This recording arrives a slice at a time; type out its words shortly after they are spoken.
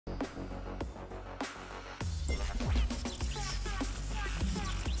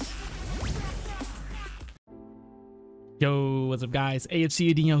Yo, what's up guys,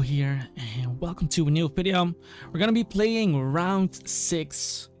 AFC Dino here, and welcome to a new video. We're gonna be playing round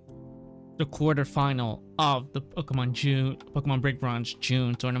 6, the quarterfinal of the Pokemon Break Branch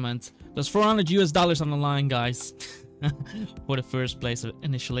June tournament. There's $400 US on the line, guys, for the first place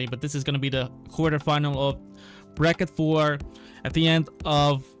initially, but this is gonna be the quarterfinal of bracket 4. At the end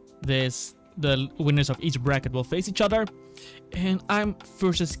of this, the winners of each bracket will face each other. And I'm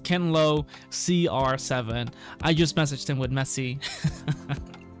versus Kenlo CR7. I just messaged him with Messi.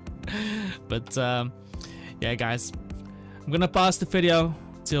 But yeah guys, I'm gonna pause the video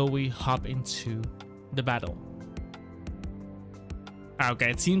till we hop into the battle.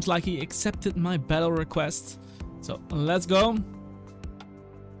 Okay, it seems like he accepted my battle request, so let's go.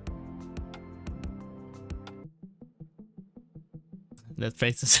 That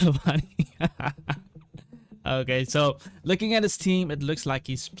face is so funny. Okay, so looking at his team, it looks like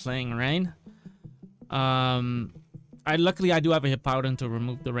he's playing Rain. Luckily I do have a Hippowdon to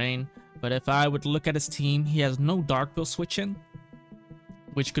remove the Rain, but if I would look at his team, he has no Dark Pulse switching,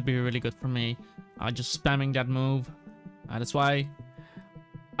 which could be really good for me. Just spamming that move. That's why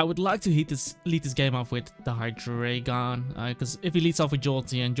I would like to lead this game off with the Hydreigon, because if he leads off with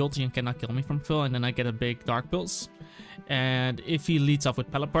Jolteon cannot kill me from full, and then I get a big Dark Pulse. And if he leads off with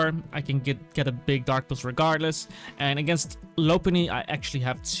Pelipper, I can get a big Dark Pulse regardless. And against Lopunny, I actually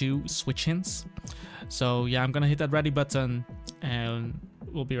have 2 switch-ins. So yeah, I'm gonna hit that ready button and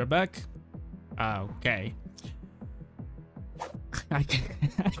we'll be right back. Okay. I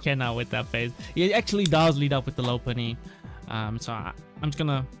cannot with that phase. He actually does lead up with the Lopunny. So I'm just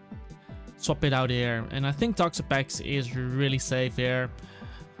gonna swap it out here. And I think Toxapex is really safe here.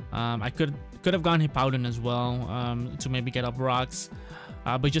 I could have gone Hippowdon as well, to maybe get up rocks,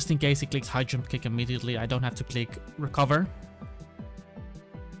 but just in case he clicks High Jump Kick immediately, I don't have to click Recover.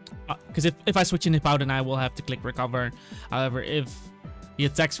 Because if I switch in Hippowdon, I will have to click Recover. However, if he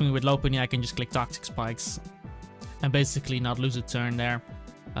attacks me with Lopunny, I can just click Toxic Spikes and basically not lose a turn there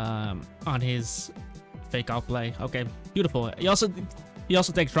on his fake outplay. Okay, beautiful. He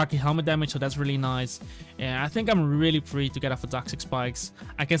also takes Rocky Helmet damage, so that's really nice. And I think I'm really free to get off of Toxic Spikes.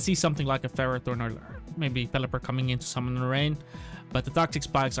 I can see something like a Ferrothorn or maybe Pelipper coming in to summon the Rain. But the Toxic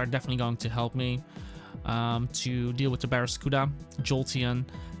Spikes are definitely going to help me to deal with the Barraskewda, Jolteon,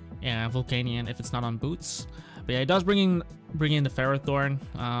 and Volcanion if it's not on boots. But yeah, it does bring in the Ferrothorn.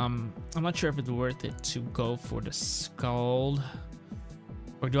 I'm not sure if it's worth it to go for the Scald.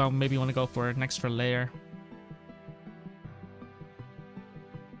 Or do I maybe want to go for an extra layer?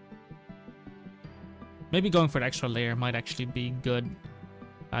 Maybe going for the extra layer might actually be good.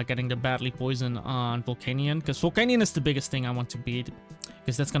 Getting the badly poison on Volcanion, because Volcanion is the biggest thing I want to beat,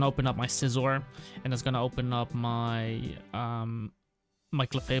 because that's gonna open up my Scizor, and that's gonna open up my my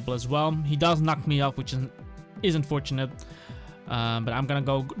Clefable as well. He does knock me off, which is unfortunate, but I'm gonna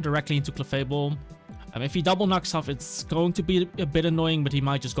go directly into Clefable. If he double knocks off, it's going to be a bit annoying, but he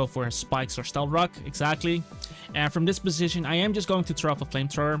might just go for Spikes or Stealth Rock. Exactly. And from this position, I am just going to throw off a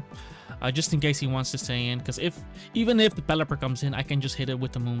Flamethrower. Just in case he wants to stay in, because even if the Pelipper comes in, I can just hit it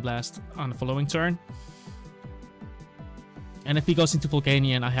with the Moonblast on the following turn. And if he goes into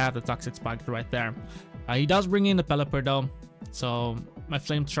Volcanion, I have the Toxic Spike right there. He does bring in the Pelipper though, so my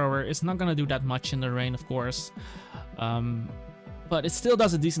Flamethrower is not gonna do that much in the rain, of course. But it still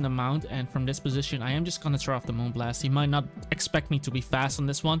does a decent amount, and from this position, I am just gonna throw off the Moonblast. He might not expect me to be fast on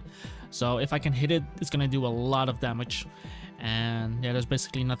this one, so if I can hit it, it's gonna do a lot of damage. And yeah, there's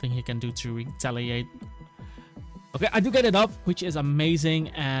basically nothing he can do to retaliate. Okay, I do get it up, which is amazing,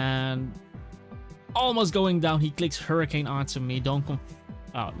 and almost going down. He clicks Hurricane onto me.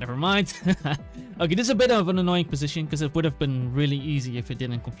 Oh, never mind. Okay, this is a bit of an annoying position because it would have been really easy if it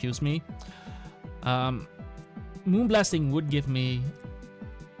didn't confuse me. Moonblasting would give me,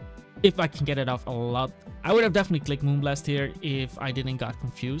 if I can get it off, a lot. I would have definitely clicked Moonblast here if I didn't got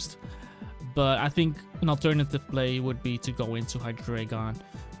confused. But I think an alternative play would be to go into Hydreigon,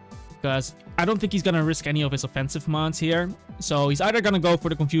 because I don't think he's going to risk any of his offensive mons here. So he's either going to go for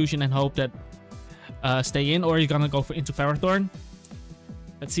the confusion and hope that stay in, or he's going to go into Ferrothorn.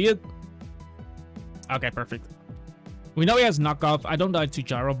 Let's see it. Okay, perfect. We know he has knockoff. I don't die to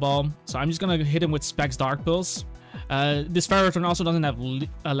Gyro Ball, so I'm just going to hit him with Specs Dark Pulse. This Ferrothorn also doesn't have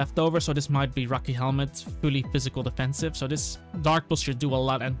leftover, so this might be Rocky Helmet, fully physical defensive. So this Dark Pulse should do a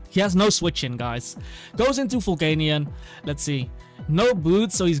lot, and he has no switch in, guys. Goes into Volcanion. Let's see. No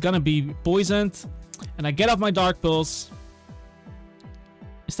boots, so he's gonna be poisoned. And I get off my Dark Pulse.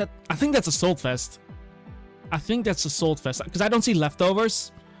 Is that? I think that's Assault Vest. I think that's Assault Vest, because I don't see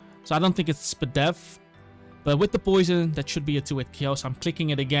leftovers, so I don't think it's Spadef. But with the poison, that should be a 2-hit KO. So I'm clicking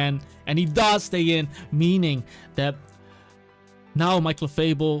it again, and he does stay in, meaning that Now my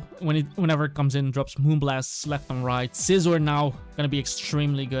Clefable, whenever it comes in, drops Moonblasts left and right. Scizor now gonna be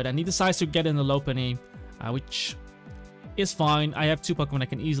extremely good, and he decides to get in the Lopunny, which is fine. I have 2 Pokemon that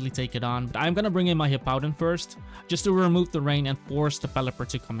can easily take it on, but I'm gonna bring in my Hippowdon first, just to remove the rain and force the Pelipper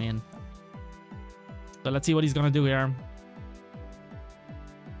to come in. So let's see what he's gonna do here.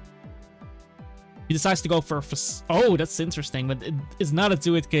 He decides to go for oh, that's interesting, but it's not a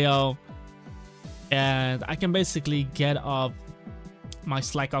 2-hit KO. And I can basically get off my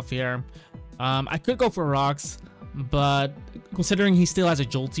Slack off here. I could go for Rocks, but considering he still has a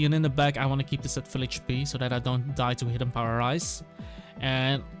Jolteon in the back, I want to keep this at full HP so that I don't die to Hidden Power Ice.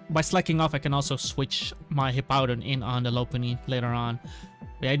 And by slacking off, I can also switch my Hippowdon in on the Lopunny later on.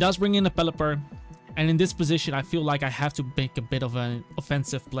 But yeah, he does bring in the Pelipper, and in this position, I feel like I have to make a bit of an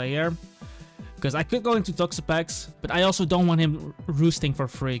offensive play here. Because I could go into Toxapex, but I also don't want him roosting for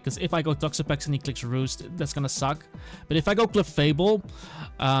free. Because if I go Toxapex and he clicks Roost, that's gonna suck. But if I go Clefable,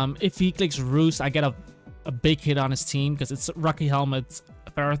 if he clicks Roost, I get a big hit on his team. Because it's Rocky Helmet,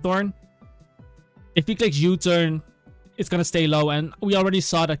 Ferrothorn. If he clicks U-turn, it's gonna stay low. And we already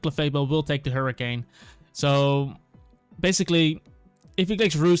saw that Clefable will take the Hurricane. So basically, if he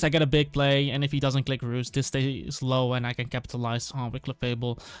clicks Roost, I get a big play, and if he doesn't click Roost, this stays low and I can capitalize on with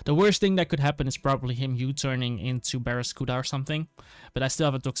Clefable. The worst thing that could happen is probably him U-turning into Barraskewda or something, but I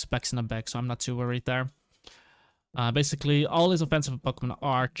still have a Toxapex in the back, so I'm not too worried there. Basically, all his offensive Pokemon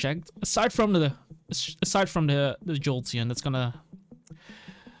are checked, aside from the Jolteon. That's gonna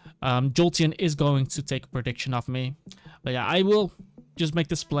Jolteon is going to take a prediction off me, but yeah, I will just make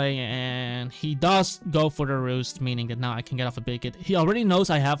this play, and he does go for the Roost, meaning that now I can get off a big hit. He already knows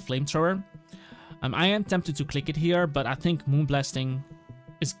I have Flamethrower. I am tempted to click it here, but I think Moonblasting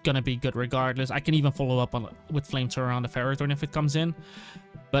is gonna be good regardless. I can even follow up with Flamethrower on the Ferrothorn if it comes in.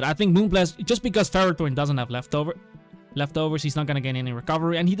 But I think Moonblast, just because Ferrothorn doesn't have leftovers, he's not gonna gain any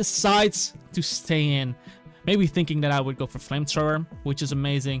recovery, and he decides to stay in. Maybe thinking that I would go for Flamethrower, which is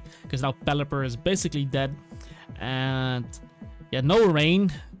amazing, because now Pelipper is basically dead. And yeah, no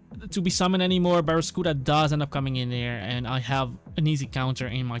rain to be summoned anymore. Barraskewda does end up coming in there, and I have an easy counter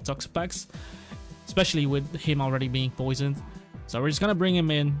in my Toxapex, especially with him already being poisoned. So we're just gonna bring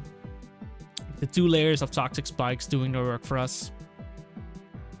him in. The 2 layers of Toxic Spikes doing the work for us.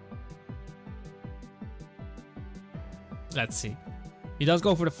 Let's see. He does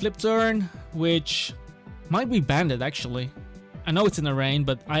go for the Flip Turn, which might be banded actually. I know it's in the rain,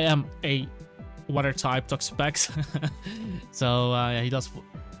 but I am a Water type Toxapex. So yeah, he does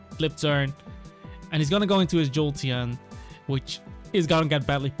Flip Turn, and he's gonna go into his Jolteon, which is gonna get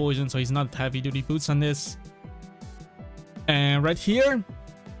badly poisoned, so he's not heavy duty boots on this. And right here,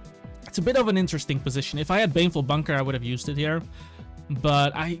 it's a bit of an interesting position. If I had Baneful Bunker, I would have used it here,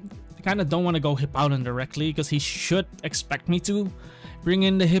 but I kind of don't want to go Hippowdon directly, because he should expect me to bring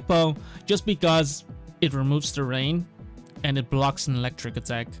in the Hippo, just because it removes the rain and it blocks an electric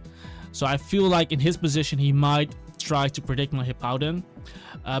attack. So I feel like in his position, he might try to predict my Hippowdon.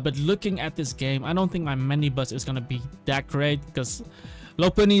 But looking at this game, I don't think my Mandibuzz is going to be that great, because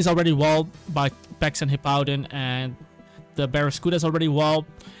Lopunny is already walled by Pex and Hippowdon, and the Barraskewda is already walled,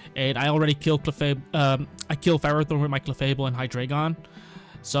 and I already killed Clefable. I killed Ferrothorn with my Clefable and Hydreigon.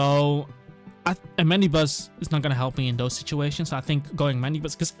 So a Mandibuzz is not going to help me in those situations. So I think going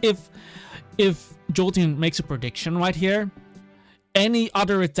Mandibuzz, because if Jolteon makes a prediction right here, any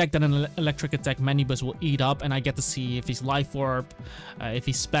other attack than an electric attack, Mandibuzz will eat up, and I get to see if he's Life Orb, if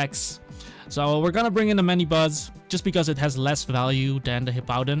he's Specs. So we're gonna bring in the Mandibuzz just because it has less value than the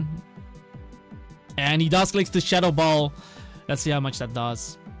Hippowdon. And he does click the Shadow Ball. Let's see how much that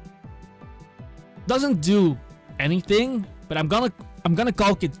does. Doesn't do anything, but I'm gonna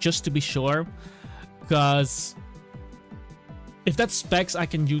calc it just to be sure, because if that's Specs, I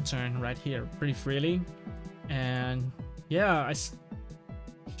can U-turn right here pretty freely. And yeah,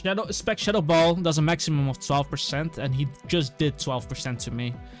 Shadow Ball does a maximum of 12%, and he just did 12% to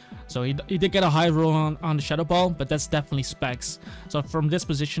me. So he did get a high roll on the Shadow Ball, but that's definitely Specs. So from this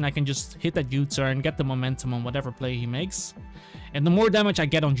position, I can just hit that U-turn, get the momentum on whatever play he makes. And the more damage I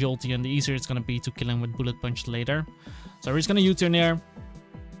get on Jolteon, the easier it's going to be to kill him with Bullet Punch later. So we're just going to U-turn there.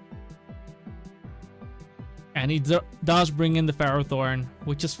 And he does bring in the Ferrothorn,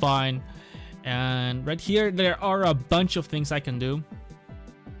 which is fine. And right here, there are a bunch of things I can do.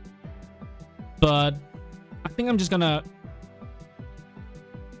 But I think I'm just gonna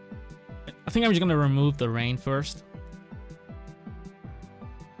remove the rain first.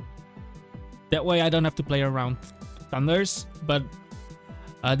 That way I don't have to play around Thunders. But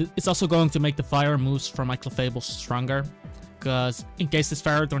it's also going to make the fire moves from my Clefable stronger. Because in case this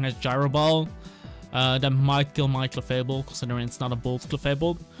Ferrothorn has Gyro Ball, That might kill my Clefable, considering it's not a bolt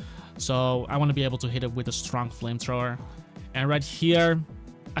Clefable. So I want to be able to hit it with a strong flamethrower. And right here,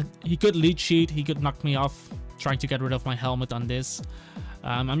 he could lead sheet, he could knock me off, trying to get rid of my helmet on this.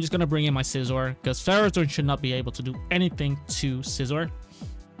 I'm just going to bring in my Scizor, because Ferrothorn should not be able to do anything to Scizor.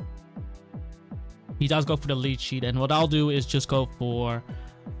 He does go for the lead sheet, and what I'll do is just go for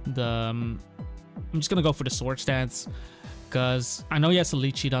the... I'm just going to go for the Sword Stance, because I know he has a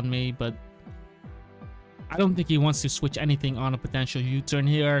lead sheet on me, but I don't think he wants to switch anything on a potential U-turn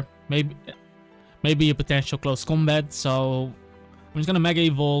here. Maybe a potential close combat, so I'm just going to Mega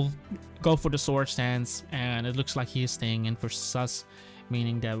Evolve, go for the Sword Stance, and it looks like he is staying in for Sus,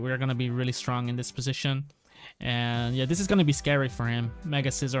 meaning that we're going to be really strong in this position. And yeah, this is going to be scary for him. Mega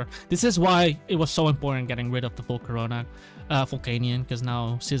Scizor. This is why it was so important getting rid of the Volcanion, because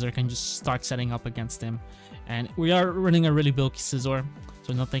now Scizor can just start setting up against him. And we are running a really bulky Scizor,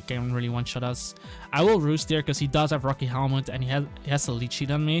 so nothing can really one-shot us. I will Roost here because he does have Rocky Helmet and he has a lead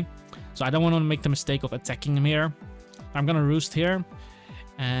sheet on me. So I don't want to make the mistake of attacking him here. I'm going to Roost here.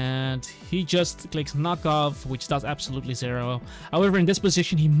 And he just clicks knockoff, which does absolutely zero. However, in this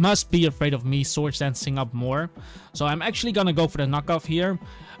position, he must be afraid of me Sword Dancing up more. So I'm actually gonna go for the knockoff here,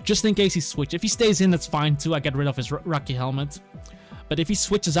 just in case he switches. If he stays in, that's fine too. I get rid of his Rocky Helmet. But if he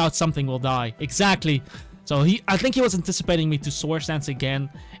switches out, something will die. Exactly. So I think he was anticipating me to Sword Dance again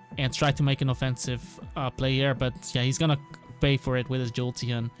and try to make an offensive play here. But yeah, he's gonna pay for it with his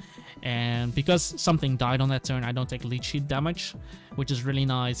Jolteon. And because something died on that turn, I don't take lead sheet damage, which is really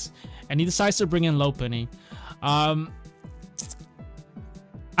nice. And he decides to bring in Lopunny. I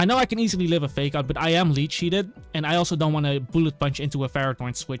know I can easily live a fake out, but I am lead sheeted, and I also don't want to bullet punch into a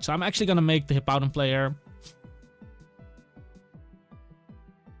Ferrothorn switch. So I'm actually going to make the Hippowdon player.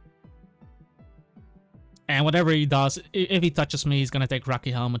 And whatever he does, if he touches me, he's going to take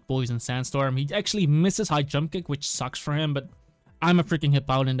Rocky Helmet, Poison, Sandstorm. He actually misses High Jump Kick, which sucks for him, but I'm a freaking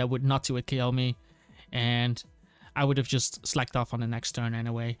Hippowdon that would not 2-hit KO me, and I would have just slacked off on the next turn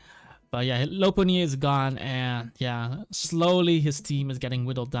anyway. But yeah, Lopunny is gone, and yeah, slowly his team is getting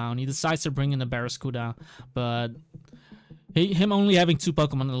whittled down. He decides to bring in the Barraskewda, but him only having 2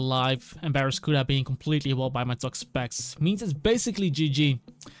 Pokemon alive and Barraskewda being completely walled by my Toxapex means it's basically GG,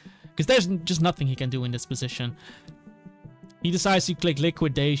 because there's just nothing he can do in this position. He decides to click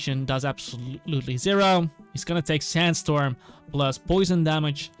Liquidation, does absolutely zero. He's gonna take Sandstorm plus poison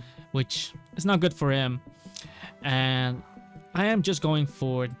damage, which is not good for him. And I am just going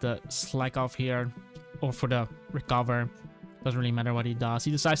for the Slack Off here, or for the Recover. Doesn't really matter what he does.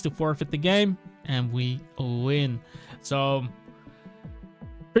 He decides to forfeit the game, and we win. So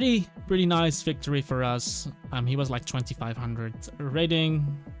pretty nice victory for us. He was like 2500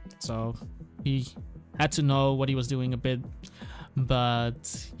 rating, so he had to know what he was doing a bit.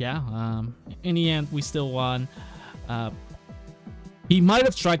 But yeah, in the end, we still won. He might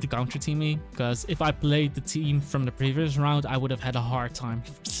have tried to counter team me, because if I played the team from the previous round, I would have had a hard time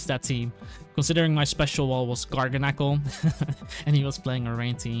with that team, considering my special wall was Garganacl and he was playing a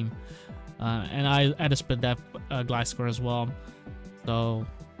rain team. And I had a Spadef Gliscor as well, so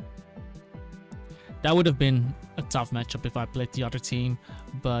that would have been a tough matchup if I played the other team.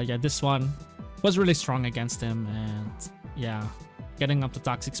 But yeah, this one was really strong against him, and yeah, getting up the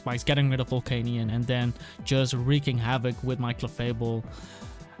Toxic Spikes, getting rid of Volcanion, and then just wreaking havoc with my Clefable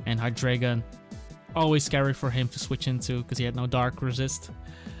and Hydreigon. Always scary for him to switch into, because he had no Dark Resist.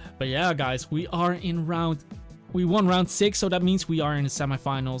 But yeah, guys, we won round 6, so that means we are in the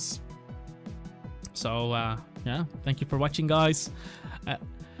semifinals. So yeah, thank you for watching, guys,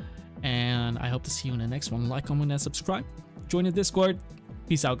 and I hope to see you in the next one. Like, comment, and subscribe. Join the Discord.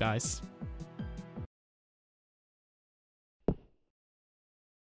 Peace out, guys.